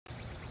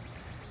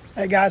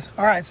Hey guys,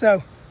 all right,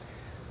 so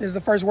this is the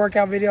first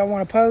workout video I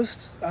want to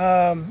post.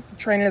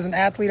 Training as an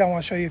athlete, I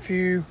want to show you a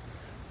few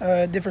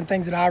different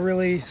things that I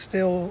really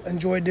still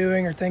enjoy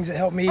doing, or things that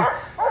help me.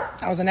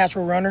 I was a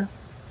natural runner.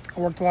 I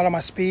worked a lot on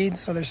my speed,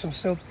 so there's some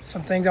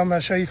things I'm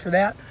going to show you for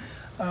that.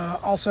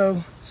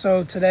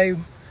 So today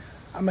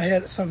I'm going to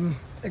hit some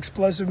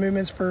explosive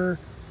movements for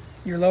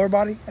your lower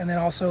body, and then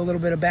also a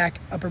little bit of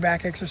upper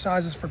back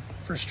exercises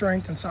for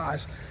strength and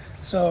size.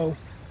 So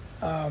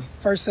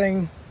first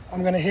thing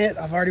I'm going to hit,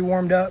 I've already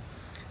warmed up.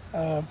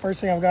 First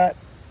thing I've got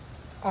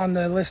on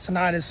the list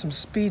tonight is some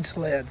speed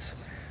sleds.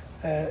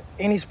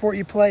 Any sport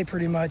you play,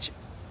 pretty much,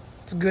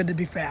 it's good to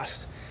be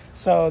fast.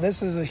 So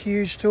this is a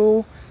huge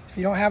tool. If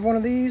you don't have one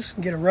of these,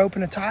 get a rope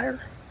and a tire,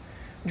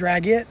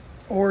 drag it,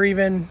 or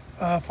even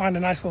find a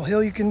nice little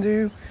hill you can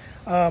do.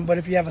 But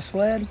if you have a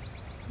sled,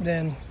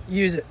 then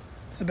use it.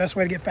 It's the best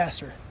way to get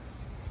faster.